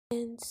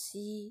can't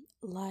see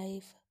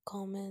live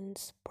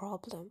comments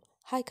problem.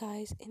 Hi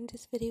guys, in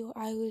this video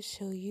I will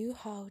show you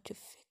how to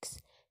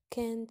fix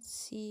can't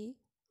see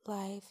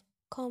live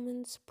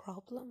comments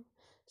problem.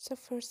 So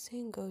first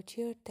thing, go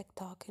to your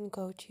TikTok and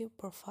go to your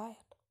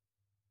profile.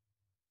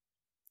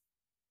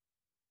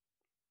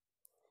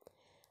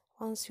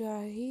 Once you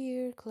are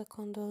here, click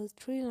on those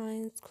three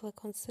lines,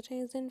 click on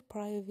settings and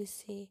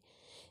privacy.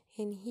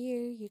 In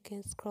here you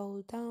can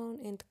scroll down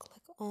and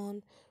click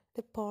on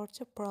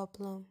report a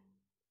problem.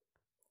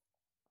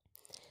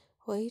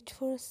 Wait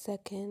for a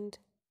second.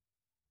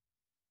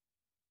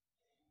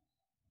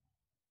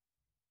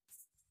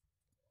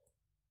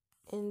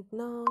 And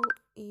now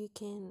you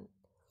can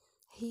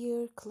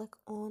here click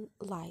on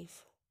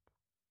live,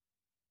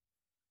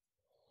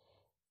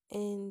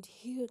 and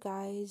here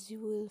guys you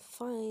will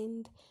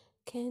find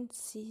can't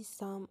see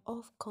some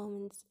of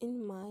comments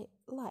in my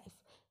life.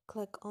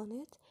 Click on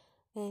it,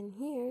 and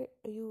here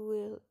you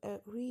will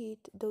read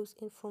those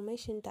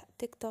information that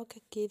TikTok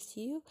gives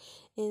you,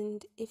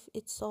 and if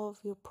it solve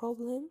your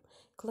problem,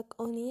 click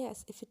on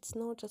yes. If it's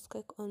no, just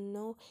click on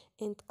no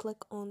and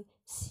click on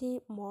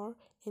see more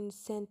and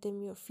send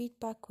them your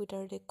feedback with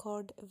a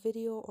record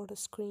video or a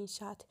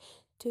screenshot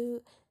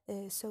to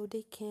so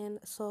they can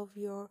solve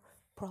your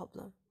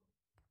problem.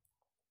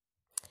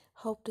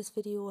 Hope this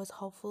video was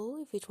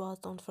helpful. If it was,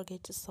 don't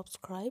forget to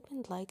subscribe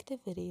and like the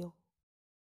video.